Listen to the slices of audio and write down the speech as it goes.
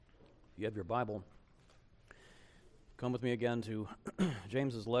You have your Bible. Come with me again to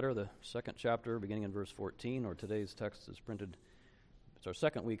James's letter, the second chapter, beginning in verse 14, or today's text is printed. It's our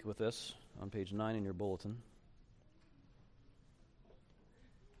second week with this on page 9 in your bulletin.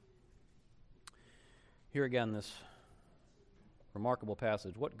 Here again, this remarkable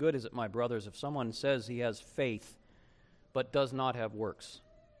passage. What good is it, my brothers, if someone says he has faith but does not have works?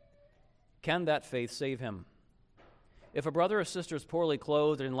 Can that faith save him? If a brother or sister is poorly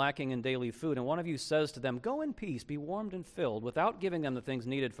clothed and lacking in daily food, and one of you says to them, "Go in peace, be warmed and filled," without giving them the things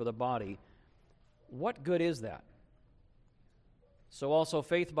needed for the body, what good is that? So also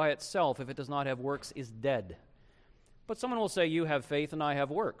faith by itself, if it does not have works, is dead. But someone will say, "You have faith and I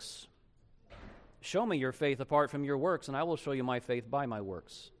have works. Show me your faith apart from your works, and I will show you my faith by my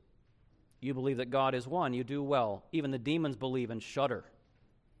works. You believe that God is one, you do well. Even the demons believe and shudder.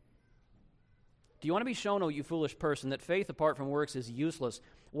 Do you want to be shown, O you foolish person, that faith apart from works is useless?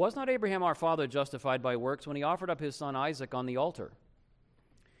 Was not Abraham our father justified by works when he offered up his son Isaac on the altar?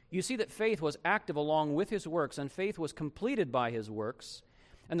 You see that faith was active along with his works, and faith was completed by his works.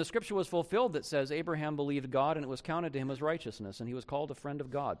 And the scripture was fulfilled that says, Abraham believed God, and it was counted to him as righteousness, and he was called a friend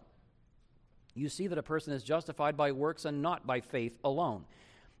of God. You see that a person is justified by works and not by faith alone.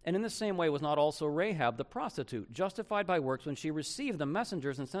 And in the same way was not also Rahab the prostitute justified by works when she received the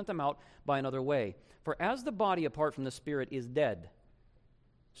messengers and sent them out by another way? For as the body apart from the spirit is dead,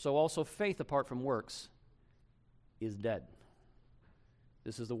 so also faith apart from works is dead.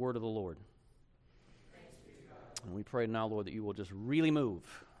 This is the word of the Lord. And we pray now, Lord, that you will just really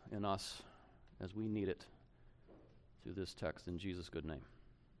move in us as we need it through this text in Jesus' good name.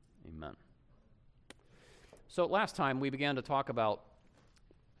 Amen. So last time we began to talk about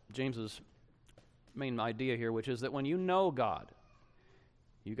James's main idea here, which is that when you know God,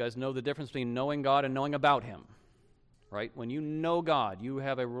 you guys know the difference between knowing God and knowing about Him, right? When you know God, you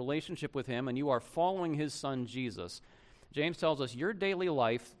have a relationship with Him and you are following His Son Jesus. James tells us your daily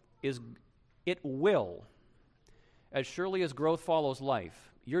life will, as surely as growth follows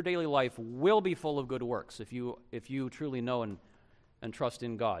life, your daily life will be full of good works if you truly know and trust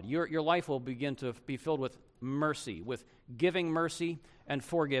in God. Your life will begin to be filled with mercy, with giving mercy and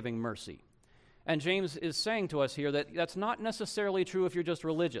forgiving mercy. And James is saying to us here that that's not necessarily true if you're just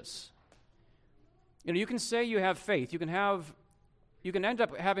religious. You know, you can say you have faith. You can end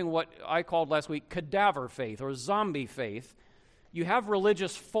up having what I called last week cadaver faith or zombie faith. You have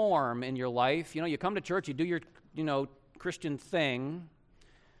religious form in your life. You know, you come to church, you do your, Christian thing,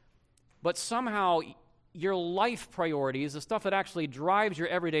 but somehow your life priorities, the stuff that actually drives your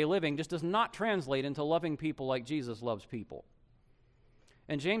everyday living, just does not translate into loving people like Jesus loves people.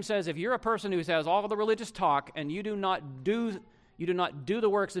 And James says if you're a person who says all of the religious talk and you do not do the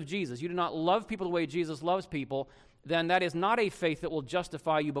works of Jesus, you do not love people the way Jesus loves people, then that is not a faith that will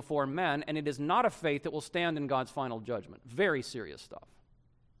justify you before men, and it is not a faith that will stand in God's final judgment. Very serious stuff.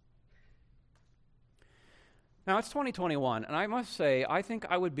 Now, it's 2021, and I must say, I think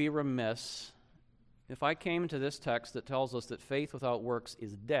I would be remiss if I came to this text that tells us that faith without works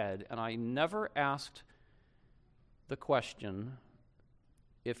is dead, and I never asked the question,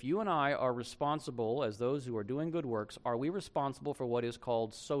 if you and I are responsible as those who are doing good works, are we responsible for what is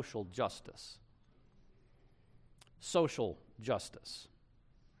called social justice? Social justice.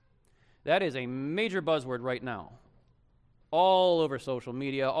 That is a major buzzword right now. All over social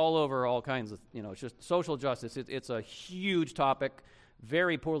media, all over all kinds of, it's just social justice. It's a huge topic.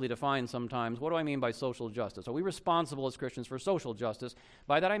 Very poorly defined sometimes. What do I mean by social justice? Are we responsible as Christians for social justice?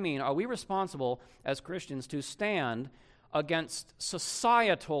 By that I mean, are we responsible as Christians to stand against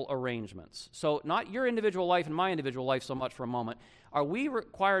societal arrangements? So not your individual life and my individual life so much for a moment. Are we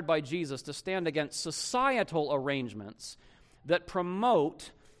required by Jesus to stand against societal arrangements that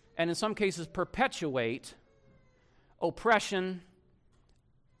promote and in some cases perpetuate oppression,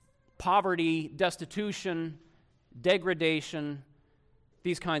 poverty, destitution, degradation,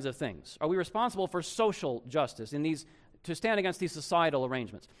 these kinds of things? Are we responsible for social justice to stand against these societal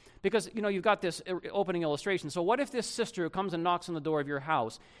arrangements? Because, you've got this opening illustration. So what if this sister who comes and knocks on the door of your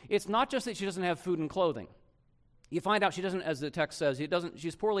house, it's not just that she doesn't have food and clothing. You find out she doesn't, as the text says,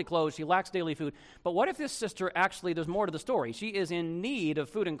 she's poorly clothed, she lacks daily food. But what if this sister actually, there's more to the story. She is in need of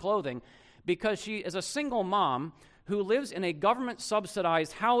food and clothing because she is a single mom who lives in a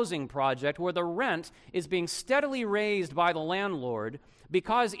government-subsidized housing project where the rent is being steadily raised by the landlord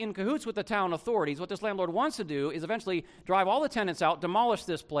because in cahoots with the town authorities, what this landlord wants to do is eventually drive all the tenants out, demolish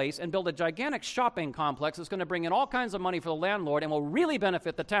this place, and build a gigantic shopping complex that's going to bring in all kinds of money for the landlord and will really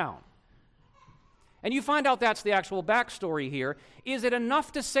benefit the town. And you find out that's the actual backstory here. Is it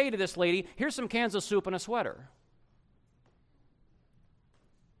enough to say to this lady, here's some cans of soup and a sweater?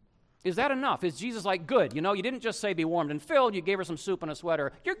 Is that enough? Is Jesus like, good, you didn't just say be warmed and filled, you gave her some soup and a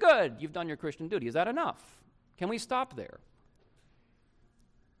sweater, you're good, you've done your Christian duty. Is that enough? Can we stop there?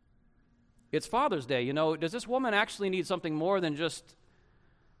 It's Father's Day, does this woman actually need something more than just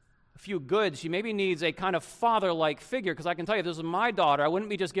a few goods? She maybe needs a kind of father-like figure, because I can tell you, if this was my daughter, I wouldn't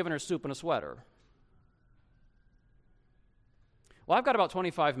be just giving her soup and a sweater. Well, I've got about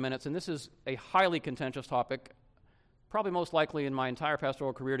 25 minutes, and this is a highly contentious topic, probably most likely in my entire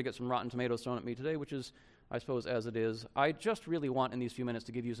pastoral career to get some rotten tomatoes thrown at me today, which is, I suppose, as it is. I just really want in these few minutes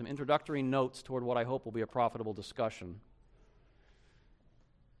to give you some introductory notes toward what I hope will be a profitable discussion.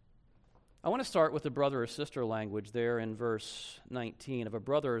 I want to start with the brother or sister language there in verse 19. If a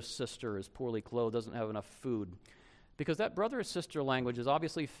brother or sister is poorly clothed, doesn't have enough food. Because that brother or sister language is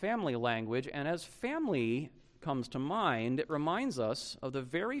obviously family language, and as family comes to mind, it reminds us of the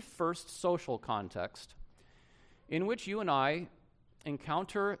very first social context in which you and I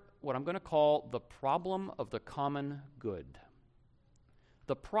encounter what I'm going to call the problem of the common good.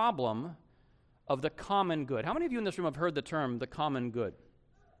 The problem of the common good. How many of you in this room have heard the term the common good?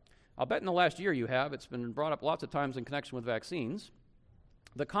 I'll bet in the last year you have. It's been brought up lots of times in connection with vaccines.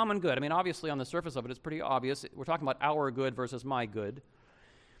 The common good. Obviously on the surface of it, it's pretty obvious. We're talking about our good versus my good.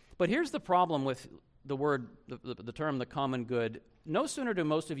 But here's the problem with the word, the term, the common good. No sooner do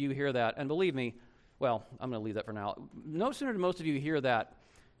most of you hear that, and believe me, well, I'm going to leave that for now. No sooner do most of you hear that,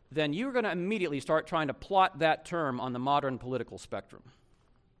 then you're going to immediately start trying to plot that term on the modern political spectrum.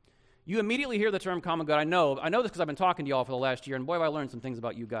 You immediately hear the term common good. I know this because I've been talking to you all for the last year, and boy, have I learned some things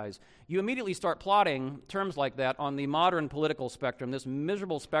about you guys. You immediately start plotting terms like that on the modern political spectrum, this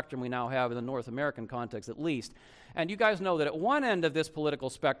miserable spectrum we now have in the North American context at least. And you guys know that at one end of this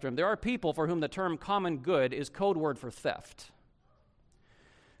political spectrum, there are people for whom the term common good is code word for theft.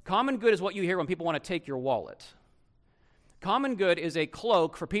 Common good is what you hear when people want to take your wallet. Common good is a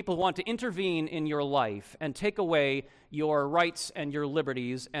cloak for people who want to intervene in your life and take away your rights and your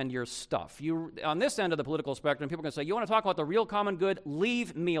liberties and your stuff. On this end of the political spectrum, people are going to say, you want to talk about the real common good?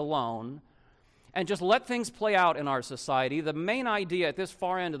 Leave me alone and just let things play out in our society. The main idea at this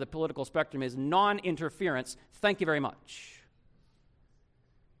far end of the political spectrum is non-interference. Thank you very much.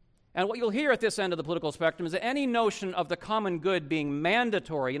 And what you'll hear at this end of the political spectrum is that any notion of the common good being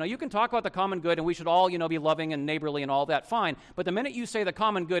mandatory, you can talk about the common good and we should all, be loving and neighborly and all that, fine. But the minute you say the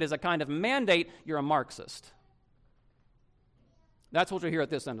common good is a kind of mandate, you're a Marxist. That's what you'll hear at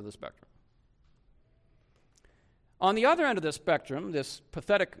this end of the spectrum. On the other end of the spectrum, this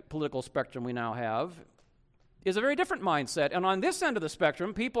pathetic political spectrum we now have, is a very different mindset. And on this end of the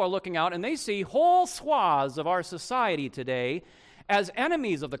spectrum, people are looking out and they see whole swaths of our society today as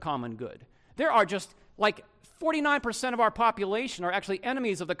enemies of the common good. There are just 49% of our population are actually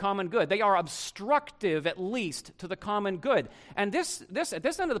enemies of the common good. They are obstructive, at least, to the common good. And this at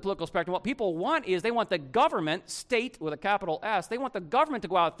this end of the political spectrum, what people want is they want the government, state with a capital S, they want the government to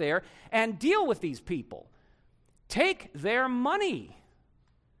go out there and deal with these people. Take their money.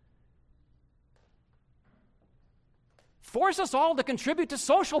 Force us all to contribute to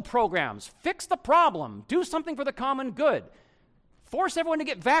social programs. Fix the problem. Do something for the common good. Force everyone to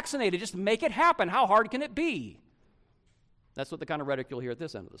get vaccinated. Just make it happen. How hard can it be? That's what the kind of rhetoric you'll hear at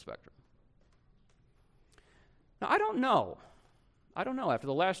this end of the spectrum. Now, I don't know. After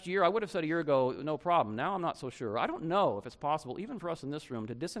the last year, I would have said a year ago, no problem. Now I'm not so sure. I don't know if it's possible, even for us in this room,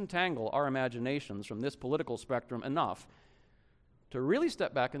 to disentangle our imaginations from this political spectrum enough to really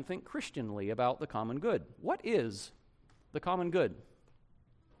step back and think Christianly about the common good. What is the common good?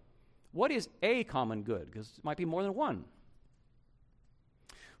 What is a common good? Because it might be more than one.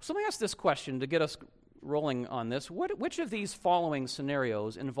 So let me ask this question to get us rolling on this. Which of these following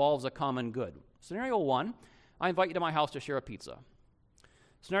scenarios involves a common good? Scenario 1, I invite you to my house to share a pizza.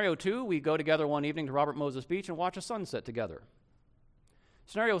 Scenario 2, we go together one evening to Robert Moses Beach and watch a sunset together.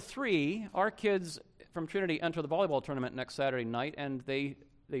 Scenario 3, our kids from Trinity enter the volleyball tournament next Saturday night and they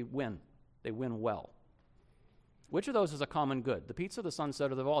win. They win well. Which of those is a common good? The pizza, the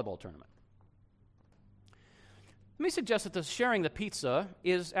sunset, or the volleyball tournament? Let me suggest that the sharing the pizza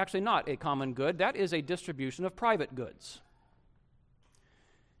is actually not a common good. That is a distribution of private goods.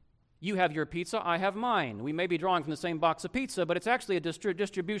 You have your pizza, I have mine. We may be drawing from the same box of pizza, but it's actually a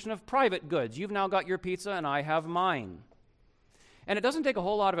distribution of private goods. You've now got your pizza and I have mine. And it doesn't take a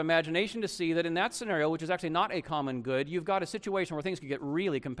whole lot of imagination to see that in that scenario, which is actually not a common good, you've got a situation where things could get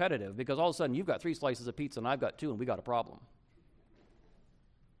really competitive because all of a sudden you've got 3 slices of pizza and I've got 2 and we got a problem.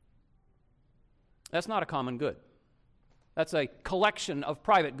 That's not a common good. That's a collection of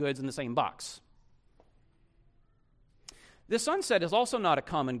private goods in the same box. The sunset is also not a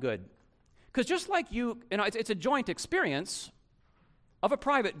common good. Because just like it's a joint experience, of a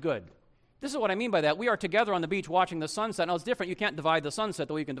private good. This is what I mean by that. We are together on the beach watching the sunset. Now, it's different. You can't divide the sunset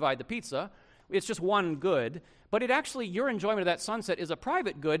the way you can divide the pizza. It's just one good. But your enjoyment of that sunset is a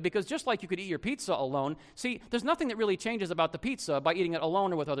private good, because just like you could eat your pizza alone, see, there's nothing that really changes about the pizza by eating it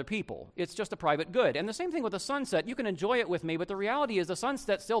alone or with other people. It's just a private good. And the same thing with the sunset. You can enjoy it with me, but the reality is the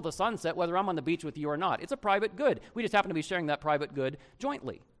sunset's still the sunset, whether I'm on the beach with you or not. It's a private good. We just happen to be sharing that private good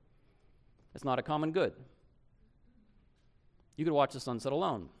jointly. It's not a common good. You could watch the sunset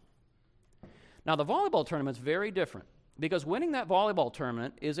alone. Now, the volleyball tournament's very different, because winning that volleyball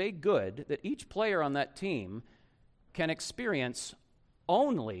tournament is a good that each player on that team can experience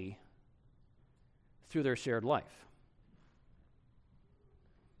only through their shared life.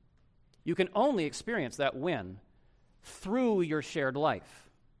 You can only experience that win through your shared life.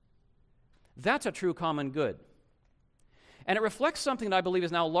 That's a true common good. And it reflects something that I believe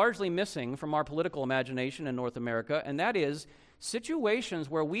is now largely missing from our political imagination in North America, and that is situations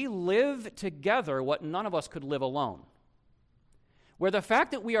where we live together what none of us could live alone. Where the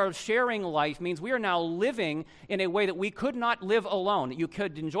fact that we are sharing life means we are now living in a way that we could not live alone. You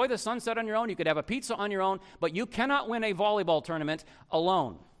could enjoy the sunset on your own, you could have a pizza on your own, but you cannot win a volleyball tournament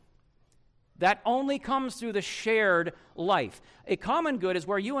alone. That only comes through the shared life. A common good is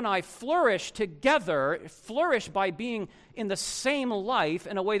where you and I flourish together, flourish by being in the same life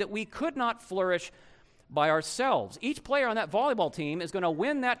in a way that we could not flourish by ourselves. Each player on that volleyball team is going to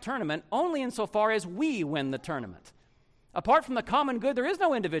win that tournament only insofar as we win the tournament. Apart from the common good, there is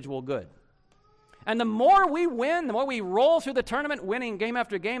no individual good. And the more we win, the more we roll through the tournament, winning game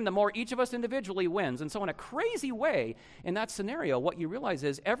after game, the more each of us individually wins. And so in a crazy way, in that scenario, what you realize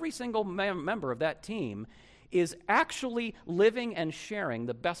is every single member of that team is actually living and sharing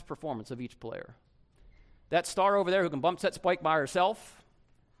the best performance of each player. That star over there who can bump set spike by herself,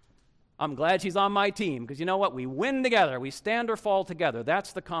 I'm glad she's on my team, because you know what? We win together. We stand or fall together.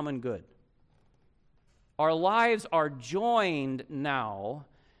 That's the common good. Our lives are joined now.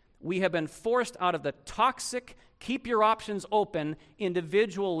 We have been forced out of the toxic, keep your options open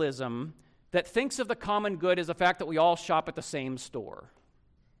individualism that thinks of the common good as the fact that we all shop at the same store,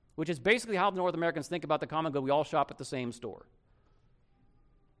 which is basically how the North Americans think about the common good. We all shop at the same store.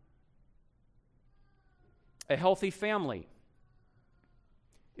 A healthy family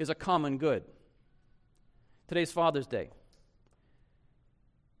is a common good. Today's Father's Day.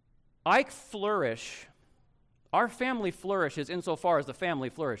 Our family flourishes insofar as the family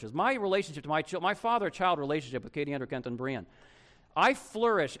flourishes. My relationship to my father-child relationship with Katie, Andrew, Kent, and Brian, I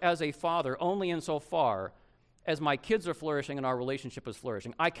flourish as a father only insofar as my kids are flourishing and our relationship is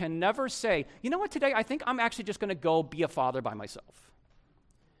flourishing. I can never say, you know what, today I think I'm actually just going to go be a father by myself.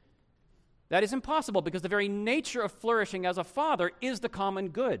 That is impossible, because the very nature of flourishing as a father is the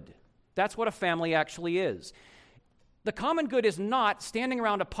common good. That's what a family actually is. The common good is not standing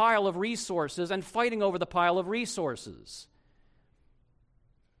around a pile of resources and fighting over the pile of resources.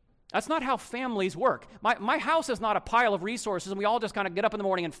 That's not how families work. My house is not a pile of resources, and we all just kind of get up in the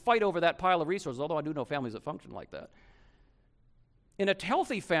morning and fight over that pile of resources, although I do know families that function like that. In a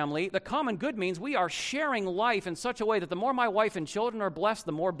healthy family, the common good means we are sharing life in such a way that the more my wife and children are blessed,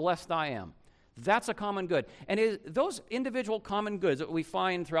 the more blessed I am. That's a common good. And those individual common goods that we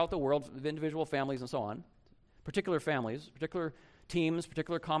find throughout the world, individual families and so on, particular families, particular teams,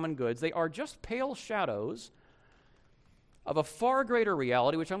 particular common goods, they are just pale shadows of a far greater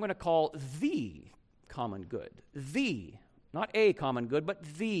reality, which I'm going to call the common good. The, not a common good, but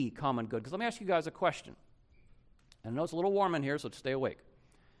the common good. Because let me ask you guys a question. And I know it's a little warm in here, so stay awake.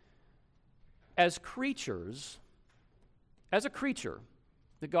 As a creature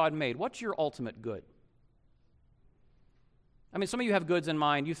that God made, what's your ultimate good? I mean, some of you have goods in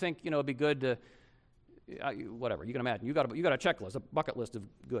mind. You think, it'd be good to, whatever, you can imagine. You got a checklist, a bucket list of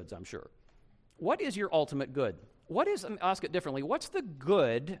goods, I'm sure. What is your ultimate good? Ask it differently, what's the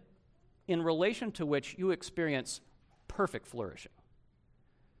good in relation to which you experience perfect flourishing?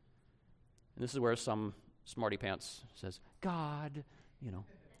 And this is where some smarty pants says, God,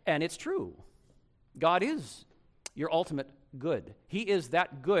 and it's true. God is your ultimate good. He is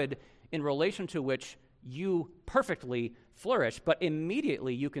that good in relation to which you perfectly flourish, but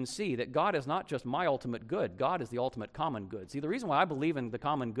immediately you can see that God is not just my ultimate good. God is the ultimate common good. See, the reason why I believe in the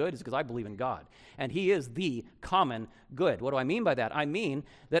common good is because I believe in God, and He is the common good. What do I mean by that? I mean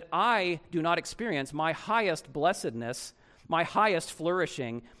that I do not experience my highest blessedness, my highest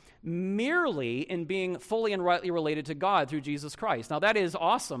flourishing, merely in being fully and rightly related to God through Jesus Christ. Now, that is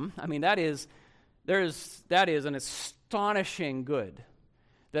awesome. I mean, that is an astonishing good.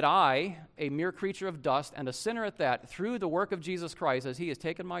 that I, a mere creature of dust and a sinner at that, through the work of Jesus Christ, as he has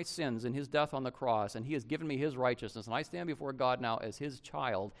taken my sins in his death on the cross, and he has given me his righteousness, and I stand before God now as his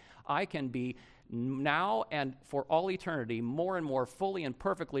child, I can be now and for all eternity more and more fully and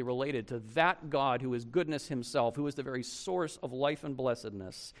perfectly related to that God who is goodness himself, who is the very source of life and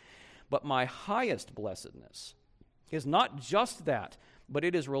blessedness. But my highest blessedness is not just that, but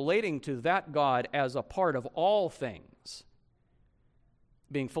it is relating to that God as a part of all things,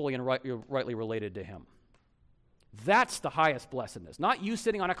 being fully and rightly related to him. That's the highest blessedness. Not you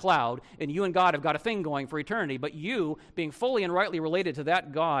sitting on a cloud and you and God have got a thing going for eternity, but you being fully and rightly related to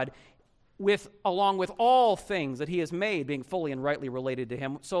that God along with all things that he has made, being fully and rightly related to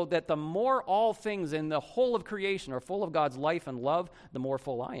him, so that the more all things in the whole of creation are full of God's life and love, the more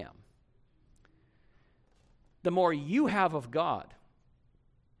full I am. The more you have of God,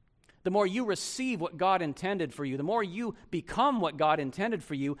 the more you receive what God intended for you, the more you become what God intended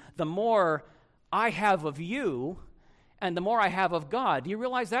for you, the more I have of you, and the more I have of God. Do you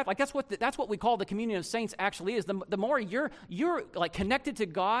realize that? Like that's what we call the communion of saints actually is. The more you're like connected to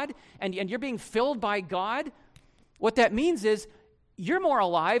God and you're being filled by God, what that means is you're more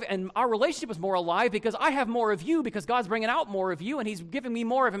alive and our relationship is more alive because I have more of you, because God's bringing out more of you and he's giving me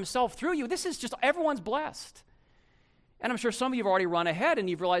more of himself through you. This is just, everyone's blessed. And I'm sure some of you have already run ahead and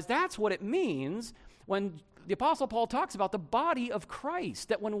you've realized that's what it means when the Apostle Paul talks about the body of Christ,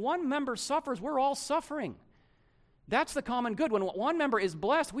 that when one member suffers, we're all suffering. That's the common good. When one member is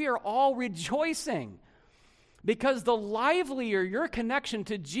blessed, we are all rejoicing. Because the livelier your connection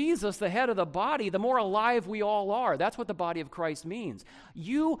to Jesus, the head of the body, the more alive we all are. That's what the body of Christ means.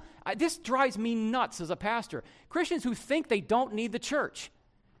 This drives me nuts as a pastor. Christians who think they don't need the church.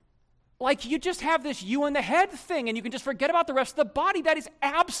 Like you just have this you and the head thing and you can just forget about the rest of the body. That is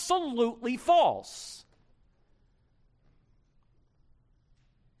absolutely false.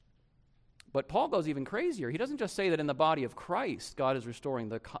 But Paul goes even crazier. He doesn't just say that in the body of Christ God is restoring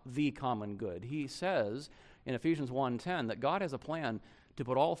the common good. He says in Ephesians 1:10 that God has a plan to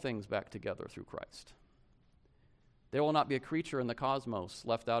put all things back together through Christ. There will not be a creature in the cosmos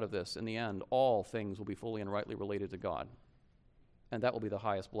left out of this. In the end, all things will be fully and rightly related to God. And that will be the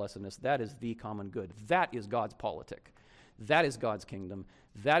highest blessedness. That is the common good. That is God's politic. That is God's kingdom.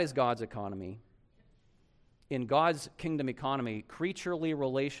 That is God's economy. In God's kingdom economy, creaturely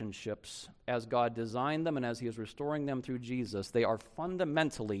relationships, as God designed them and as he is restoring them through Jesus, they are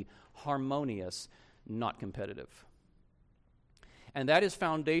fundamentally harmonious, not competitive. And that is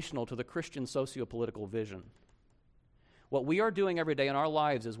foundational to the Christian socio-political vision. What we are doing every day in our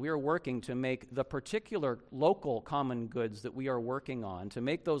lives is we are working to make the particular local common goods that we are working on, to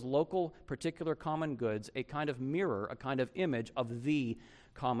make those local particular common goods a kind of mirror, a kind of image of the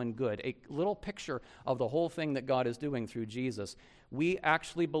common good, a little picture of the whole thing that God is doing through Jesus. We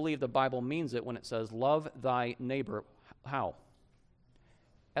actually believe the Bible means it when it says, love thy neighbor. How?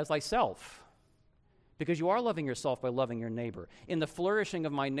 As thyself. Because you are loving yourself by loving your neighbor. In the flourishing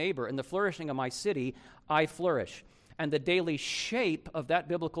of my neighbor, in the flourishing of my city, I flourish. And the daily shape of that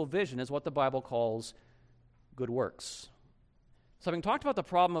biblical vision is what the Bible calls good works. So having talked about the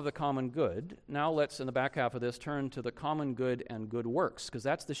problem of the common good, now let's, in the back half of this, turn to the common good and good works, because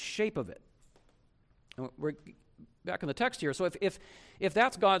that's the shape of it. And we're back in the text here. So if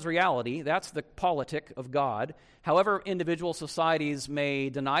that's God's reality, that's the politic of God, however individual societies may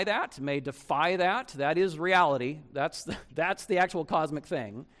deny that, may defy that, that is reality, that's the actual cosmic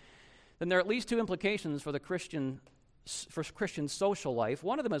thing, then there are at least two implications for Christian social life.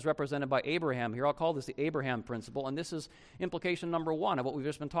 One of them is represented by Abraham here. I'll call this the Abraham principle, and this is implication number one of what we've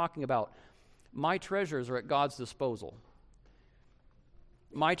just been talking about. My treasures are at God's disposal.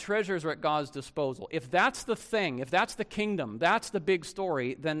 My treasures are at God's disposal. If that's the thing, if that's the kingdom, that's the big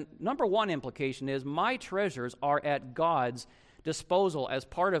story, then number one implication is my treasures are at God's disposal as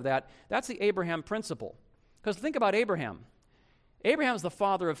part of that. That's the Abraham principle. Because think about Abraham. Abraham's the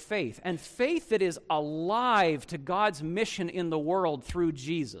father of faith, and faith that is alive to God's mission in the world through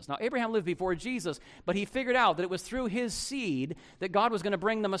Jesus. Now, Abraham lived before Jesus, but he figured out that it was through his seed that God was going to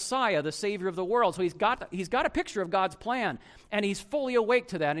bring the Messiah, the Savior of the world. So he's got a picture of God's plan, and he's fully awake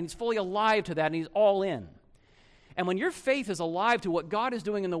to that, and he's fully alive to that, and he's all in. And when your faith is alive to what God is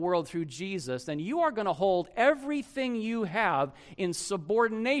doing in the world through Jesus, then you are going to hold everything you have in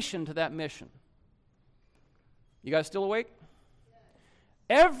subordination to that mission. You guys still awake?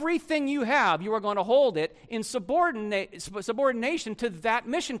 Everything you have, you are going to hold it in subordination to that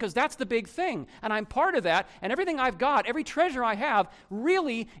mission, because that's the big thing. And I'm part of that, and everything I've got, every treasure I have,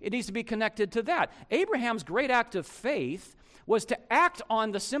 really, it needs to be connected to that. Abraham's great act of faith was to act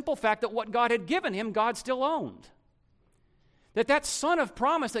on the simple fact that what God had given him, God still owned. That son of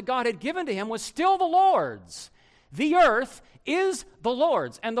promise that God had given to him was still the Lord's. The earth is the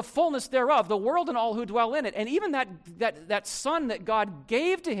Lord's, and the fullness thereof, the world and all who dwell in it. And even that son that God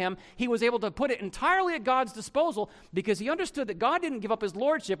gave to him, he was able to put it entirely at God's disposal because he understood that God didn't give up his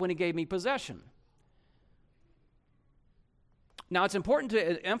lordship when he gave me possession. Now, it's important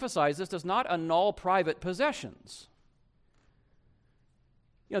to emphasize this does not annul private possessions.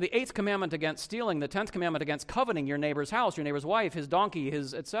 You know, the 8th commandment against stealing, the 10th commandment against coveting your neighbor's house, your neighbor's wife, his donkey,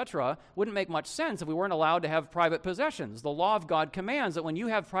 his etc., wouldn't make much sense if we weren't allowed to have private possessions. The law of God commands that when you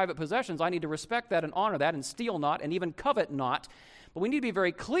have private possessions, I need to respect that and honor that and steal not and even covet not. But we need to be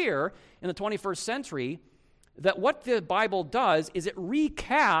very clear in the 21st century that what the Bible does is it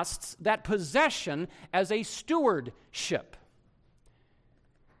recasts that possession as a stewardship.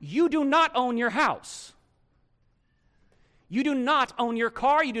 You do not own your house. You do not own your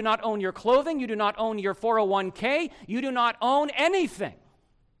car. You do not own your clothing. You do not own your 401k. You do not own anything.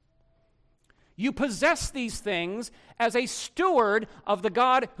 You possess these things as a steward of the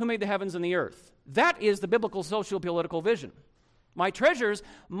God who made the heavens and the earth. That is the biblical socio-political vision. My treasures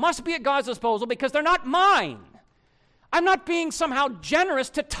must be at God's disposal because they're not mine. I'm not being somehow generous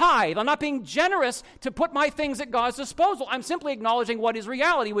to tithe. I'm not being generous to put my things at God's disposal. I'm simply acknowledging what is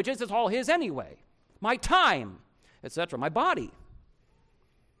reality, which is it's all His anyway. My time, etc., my body.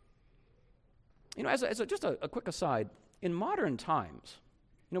 You know, as just a quick aside, in modern times,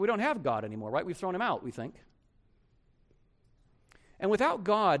 you know, we don't have God anymore, right? We've thrown Him out, we think. And without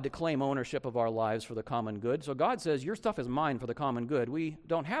God to claim ownership of our lives for the common good, so God says, your stuff is mine for the common good. We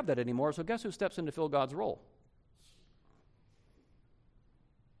don't have that anymore, so guess who steps in to fill God's role?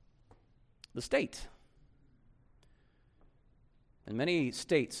 The state. And many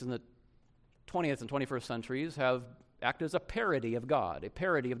states in the 20th and 21st centuries have acted as a parody of God, a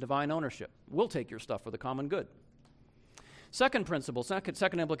parody of divine ownership. We'll take your stuff for the common good. Second principle,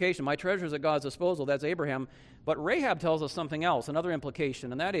 second implication, my treasure is at God's disposal. That's Abraham. But Rahab tells us something else, another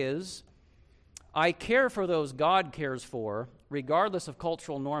implication, and that is, I care for those God cares for, regardless of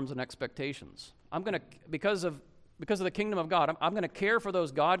cultural norms and expectations. I'm going to, because of the kingdom of God, I'm going to care for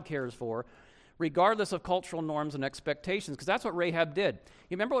those God cares for, regardless of cultural norms and expectations, because that's what Rahab did.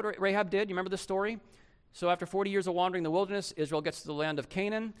 You remember what Rahab did? You remember this story? So after 40 years of wandering the wilderness, Israel gets to the land of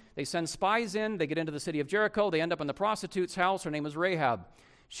Canaan. They send spies in. They get into the city of Jericho. They end up in the prostitute's house. Her name was Rahab.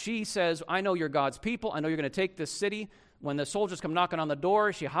 She says, I know you're God's people. I know you're going to take this city. When the soldiers come knocking on the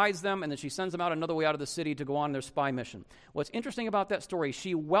door, she hides them, and then she sends them out another way out of the city to go on their spy mission. What's interesting about that story,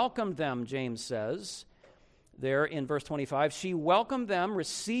 she welcomed them, James says, there in verse 25. She welcomed them,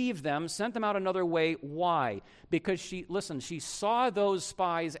 received them, sent them out another way. Why? Because she saw those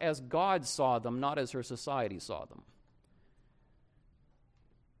spies as God saw them, not as her society saw them.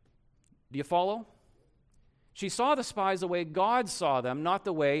 Do you follow? She saw the spies the way God saw them, not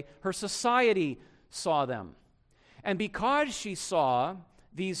the way her society saw them. And because she saw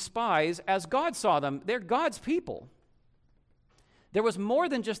these spies as God saw them, they're God's people. There was more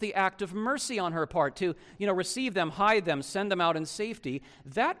than just the act of mercy on her part to, receive them, hide them, send them out in safety.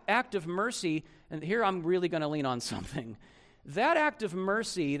 That act of mercy, and here I'm really going to lean on something. That act of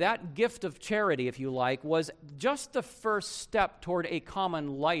mercy, that gift of charity, if you like, was just the first step toward a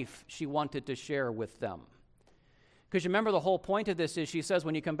common life she wanted to share with them. Because you remember the whole point of this is she says,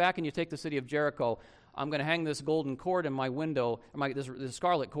 when you come back and you take the city of Jericho, I'm going to hang this golden cord in my window, this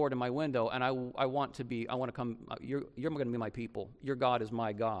scarlet cord in my window, and I want to come, you're going to be my people. Your God is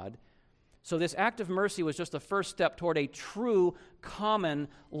my God. So this act of mercy was just the first step toward a true common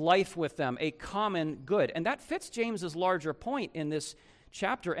life with them, a common good. And that fits James's larger point in this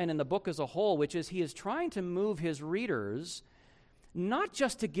chapter and in the book as a whole, which is he is trying to move his readers not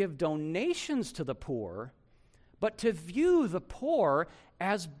just to give donations to the poor, but to view the poor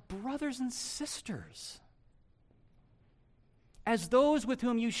as brothers and sisters, as those with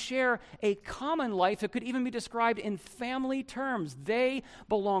whom you share a common life that could even be described in family terms. They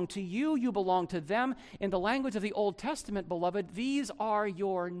belong to you, you belong to them. In the language of the Old Testament, beloved, these are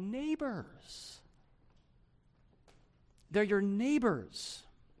your neighbors. They're your neighbors.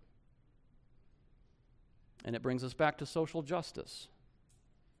 And it brings us back to social justice.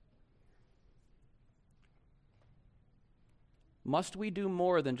 Must we do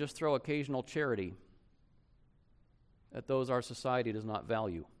more than just throw occasional charity at those our society does not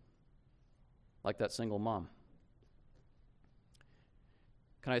value, like that single mom?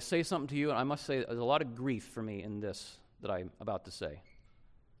 Can I say something to you? And I must say there's a lot of grief for me in this that I'm about to say,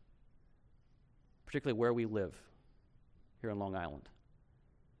 particularly where we live here in Long Island.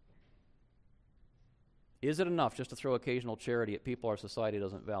 Is it enough just to throw occasional charity at people our society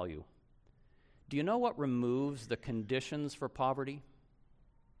doesn't value? Do you know what removes the conditions for poverty?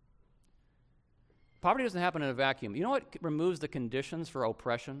 Poverty doesn't happen in a vacuum. You know what removes the conditions for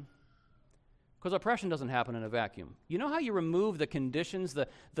oppression? Because oppression doesn't happen in a vacuum. You know how you remove the conditions,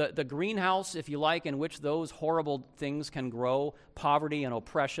 the greenhouse, if you like, in which those horrible things can grow, poverty and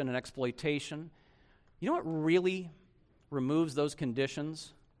oppression and exploitation? You know what really removes those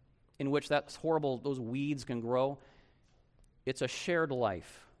conditions in which that's horrible, those weeds can grow? It's a shared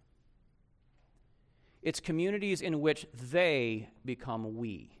life. It's communities in which they become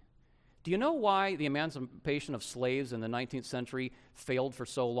we. Do you know why the emancipation of slaves in the 19th century failed for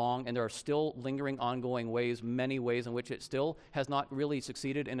so long, and there are still lingering, ongoing ways, many ways in which it still has not really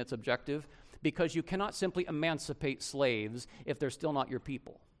succeeded in its objective? Because you cannot simply emancipate slaves if they're still not your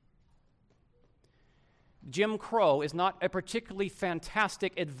people. Jim Crow is not a particularly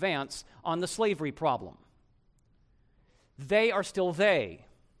fantastic advance on the slavery problem. They are still they.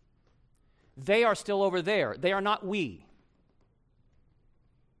 They are still over there. They are not we.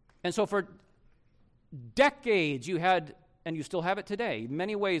 And so for decades you had, and you still have it today,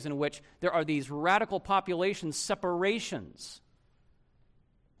 many ways in which there are these radical population separations.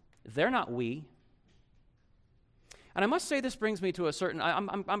 They're not we. And I must say this brings me to a certain,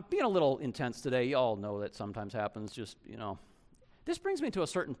 I'm being a little intense today. You all know that sometimes happens, just, This brings me to a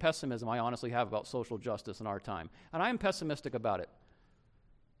certain pessimism I honestly have about social justice in our time. And I am pessimistic about it.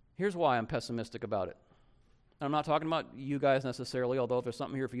 Here's why I'm pessimistic about it. And I'm not talking about you guys necessarily, although if there's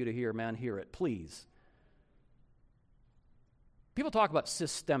something here for you to hear, man, hear it, please. People talk about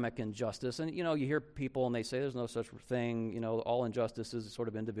systemic injustice, and, you hear people and they say there's no such thing, all injustice is sort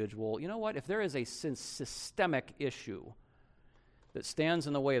of individual. You know what? If there is a systemic issue that stands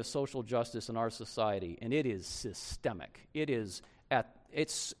in the way of social justice in our society, and it is systemic, it's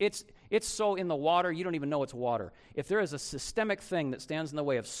so in the water, you don't even know it's water. If there is a systemic thing that stands in the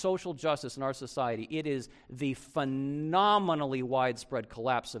way of social justice in our society, it is the phenomenally widespread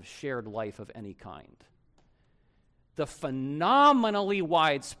collapse of shared life of any kind. The phenomenally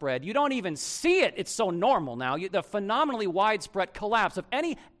widespread, you don't even see it, it's so normal now, the phenomenally widespread collapse of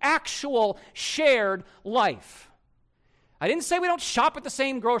any actual shared life. I didn't say we don't shop at the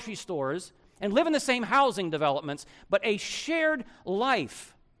same grocery stores and live in the same housing developments, but a shared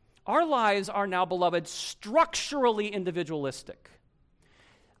life. Our lives are now, beloved, structurally individualistic.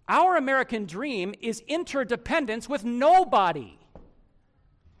 Our American dream is interdependence with nobody.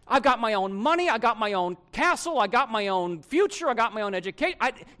 I've got my own money, I got my own castle, I got my own future, I got my own education.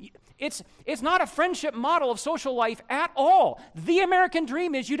 It's not a friendship model of social life at all. The American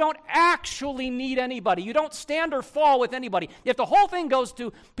dream is you don't actually need anybody. You don't stand or fall with anybody. If the whole thing goes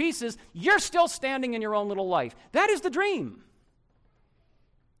to pieces, you're still standing in your own little life. That is the dream.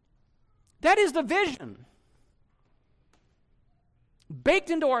 That is the vision. Baked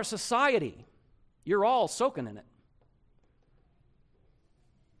into our society. You're all soaking in it.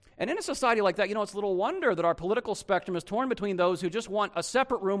 And in a society like that, it's little wonder that our political spectrum is torn between those who just want a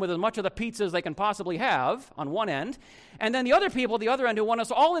separate room with as much of the pizza as they can possibly have on one end, and then the other people at the other end who want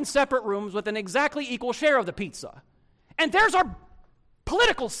us all in separate rooms with an exactly equal share of the pizza. And there's our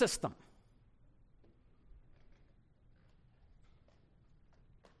political system.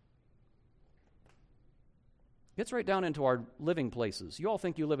 Gets right down into our living places. You all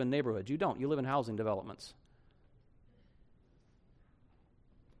think you live in neighborhoods. You don't. You live in housing developments.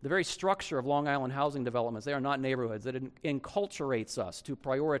 The very structure of Long Island housing developments, they are not neighborhoods. It enculturates us to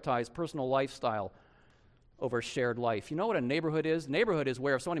prioritize personal lifestyle over shared life. You know what a neighborhood is? Neighborhood is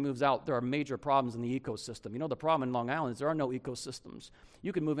where if somebody moves out, there are major problems in the ecosystem. The problem in Long Island is there are no ecosystems.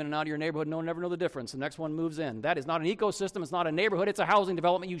 You can move in and out of your neighborhood, no one never know the difference. The next one moves in. That is not an ecosystem. It's not a neighborhood. It's a housing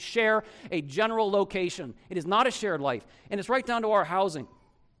development. You share a general location. It is not a shared life. And it's right down to our housing.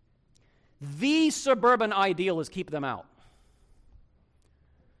 The suburban ideal is keep them out.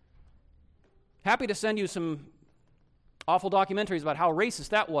 Happy to send you some awful documentaries about how racist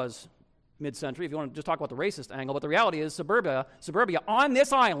that was mid-century, if you want to just talk about the racist angle. But the reality is suburbia on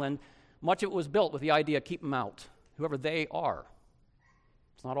this island, much of it was built with the idea, keep them out, whoever they are.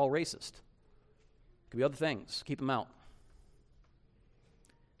 It's not all racist. It could be other things. Keep them out.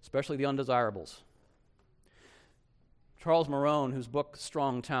 Especially the undesirables. Charles Marone, whose book,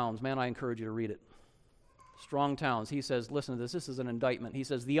 Strong Towns, man, I encourage you to read it. Strong Towns. He says, listen to this. This is an indictment. He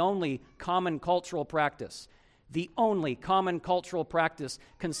says, the only common cultural practice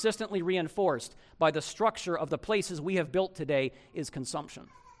consistently reinforced by the structure of the places we have built today is consumption.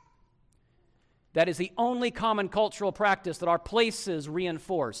 That is the only common cultural practice that our places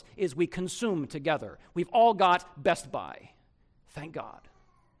reinforce, is we consume together. We've all got Best Buy. Thank God.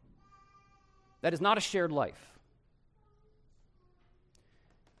 That is not a shared life.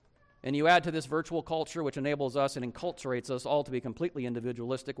 And you add to this virtual culture, which enables us and enculturates us all to be completely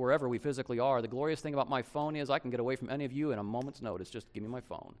individualistic wherever we physically are. The glorious thing about my phone is I can get away from any of you in a moment's notice. Just give me my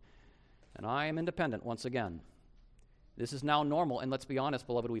phone. And I am independent once again. This is now normal, and let's be honest,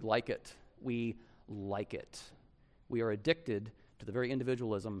 beloved, we like it. We like it. We are addicted to the very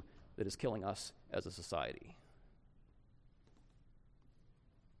individualism that is killing us as a society.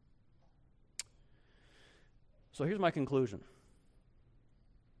 So here's my conclusion.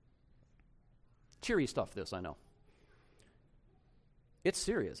 Cheery stuff, this, I know. It's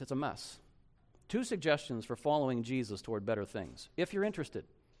serious. It's a mess. 2 suggestions for following Jesus toward better things, if you're interested.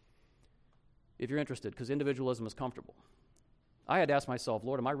 If you're interested, because individualism is comfortable. I had to ask myself,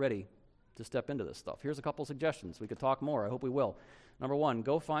 Lord, am I ready to step into this stuff? Here's a couple suggestions. We could talk more. I hope we will. Number 1,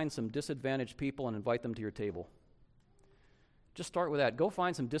 go find some disadvantaged people and invite them to your table. Just start with that. Go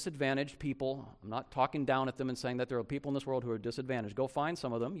find some disadvantaged people. I'm not talking down at them and saying that there are people in this world who are disadvantaged. Go find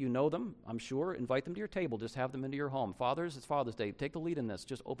some of them. You know them, I'm sure. Invite them to your table. Just have them into your home. Fathers, it's Father's Day. Take the lead in this.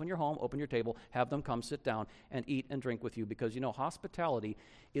 Just open your home, open your table, have them come sit down and eat and drink with you, because, hospitality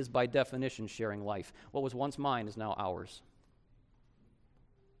is by definition sharing life. What was once mine is now ours.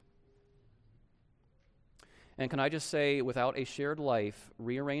 And can I just say, without a shared life,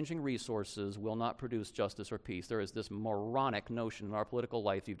 rearranging resources will not produce justice or peace. There is this moronic notion in our political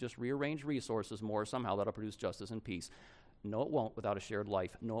life, you've just rearranged resources more, somehow that'll produce justice and peace. No, it won't without a shared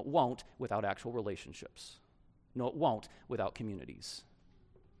life. No, it won't without actual relationships. No, it won't without communities.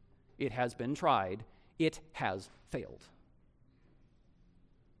 It has been tried. It has failed.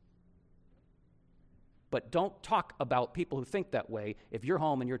 But don't talk about people who think that way if your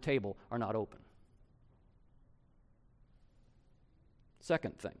home and your table are not open.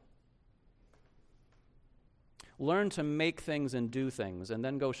 Second thing, learn to make things and do things, and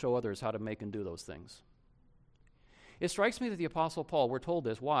then go show others how to make and do those things. It strikes me that the Apostle Paul, we're told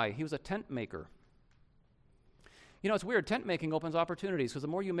this, why? He was a tent maker. It's weird. Tent making opens opportunities, because the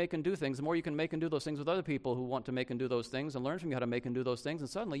more you make and do things, the more you can make and do those things with other people who want to make and do those things and learn from you how to make and do those things, and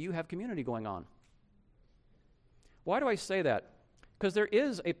suddenly you have community going on. Why do I say that? Because there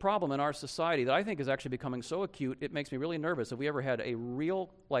is a problem in our society that I think is actually becoming so acute, it makes me really nervous. If we ever had a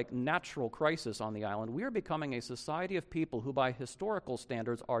real, natural crisis on the island, we are becoming a society of people who, by historical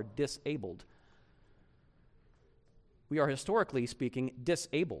standards, are disabled. We are, historically speaking,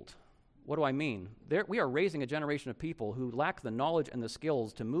 disabled. What do I mean? We are raising a generation of people who lack the knowledge and the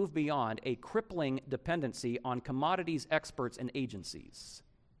skills to move beyond a crippling dependency on commodities, experts, and agencies.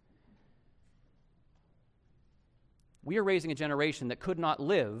 We are raising a generation that could not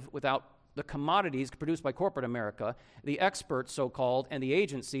live without the commodities produced by corporate America, the experts, so-called, and the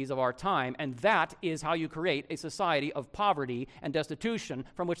agencies of our time, and that is how you create a society of poverty and destitution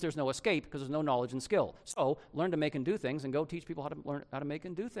from which there's no escape because there's no knowledge and skill. So learn to make and do things, and go teach people how to learn how to make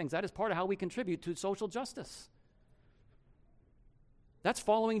and do things. That is part of how we contribute to social justice. That's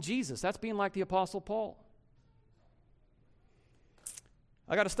following Jesus. That's being like the Apostle Paul.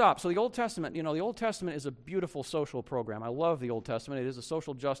 I got to stop. So the Old Testament, the Old Testament is a beautiful social program. I love the Old Testament. It is a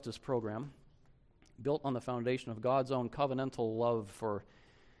social justice program built on the foundation of God's own covenantal love for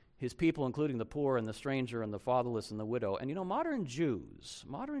his people, including the poor and the stranger and the fatherless and the widow. And modern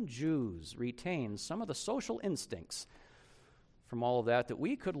Jews retain some of the social instincts from all of that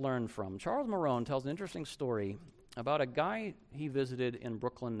we could learn from. Charles Marone tells an interesting story about a guy he visited in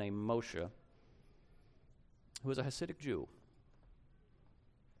Brooklyn named Moshe, who was a Hasidic Jew.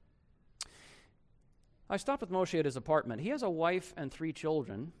 I stopped with Moshe at his apartment. He has a wife and 3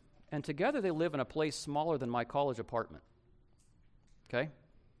 children, and together they live in a place smaller than my college apartment. Okay?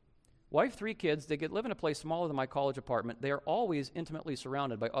 Wife, 3 kids, they live in a place smaller than my college apartment. They are always intimately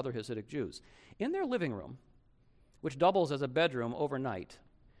surrounded by other Hasidic Jews. In their living room, which doubles as a bedroom overnight,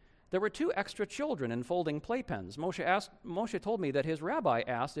 there were 2 extra children in folding playpens. Moshe told me that his rabbi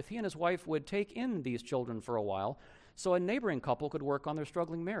asked if he and his wife would take in these children for a while so a neighboring couple could work on their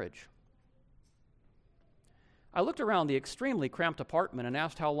struggling marriage. I looked around the extremely cramped apartment and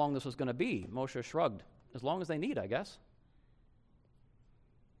asked how long this was going to be. Moshe shrugged. As long as they need, I guess.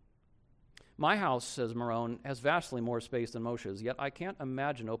 My house, says Marone, has vastly more space than Moshe's, yet I can't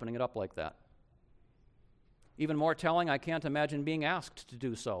imagine opening it up like that. Even more telling, I can't imagine being asked to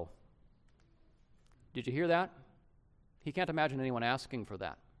do so. Did you hear that? He can't imagine anyone asking for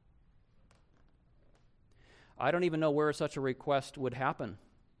that. I don't even know where such a request would happen.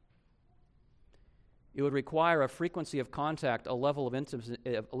 It would require a frequency of contact, a level of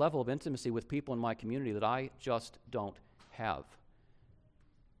intimacy with people in my community that I just don't have.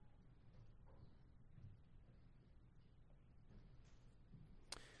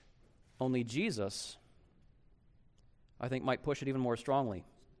 Only Jesus, I think, might push it even more strongly.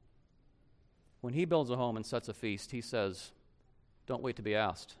 When he builds a home and sets a feast, he says, don't wait to be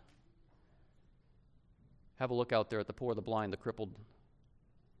asked. Have a look out there at the poor, the blind, the crippled,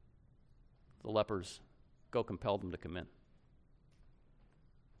 the lepers. Go compel them to come in.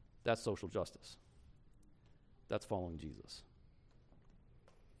 That's social justice. That's following Jesus.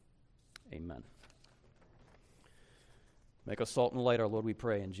 Amen. Make us salt and light, our Lord, we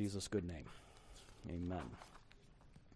pray, in Jesus' good name. Amen.